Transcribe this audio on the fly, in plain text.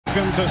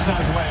To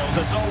South Wales,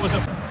 it's always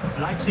a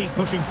Leipzig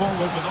pushing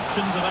forward with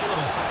options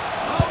available.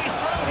 Oh, he's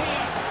through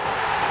here.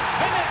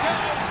 In it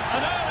goes,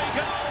 an early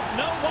goal.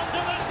 No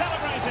wonder they're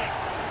celebrating.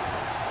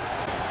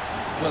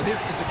 Well, here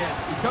it is again.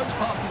 He goes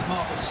past his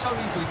marker so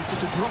easily with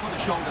just a drop of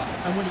the shoulder,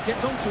 and when he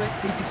gets onto it,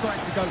 he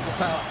decides to go for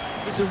power.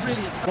 It's a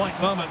really right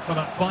moment for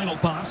that final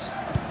pass,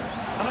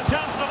 and a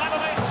chance to level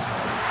it.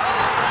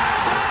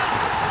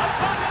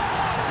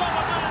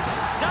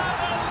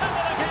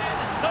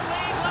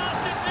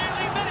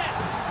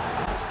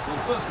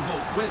 First of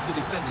all, where's the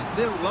defending?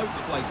 They're all over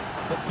the place,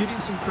 but give him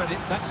some credit.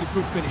 That's a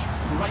good finish.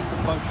 Great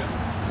composure.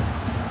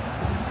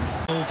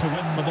 To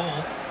win the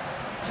ball.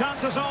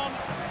 Chances on.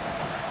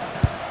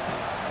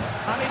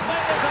 And he's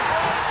made it a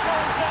brace for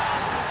himself.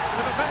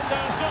 The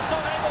defender's just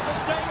unable to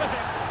stay with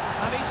him.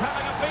 And he's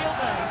having a field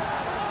day.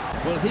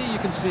 Well, here you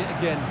can see it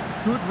again.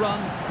 Good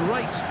run,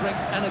 great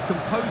strength, and a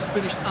composed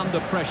finish under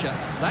pressure.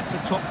 That's a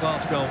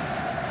top-class goal.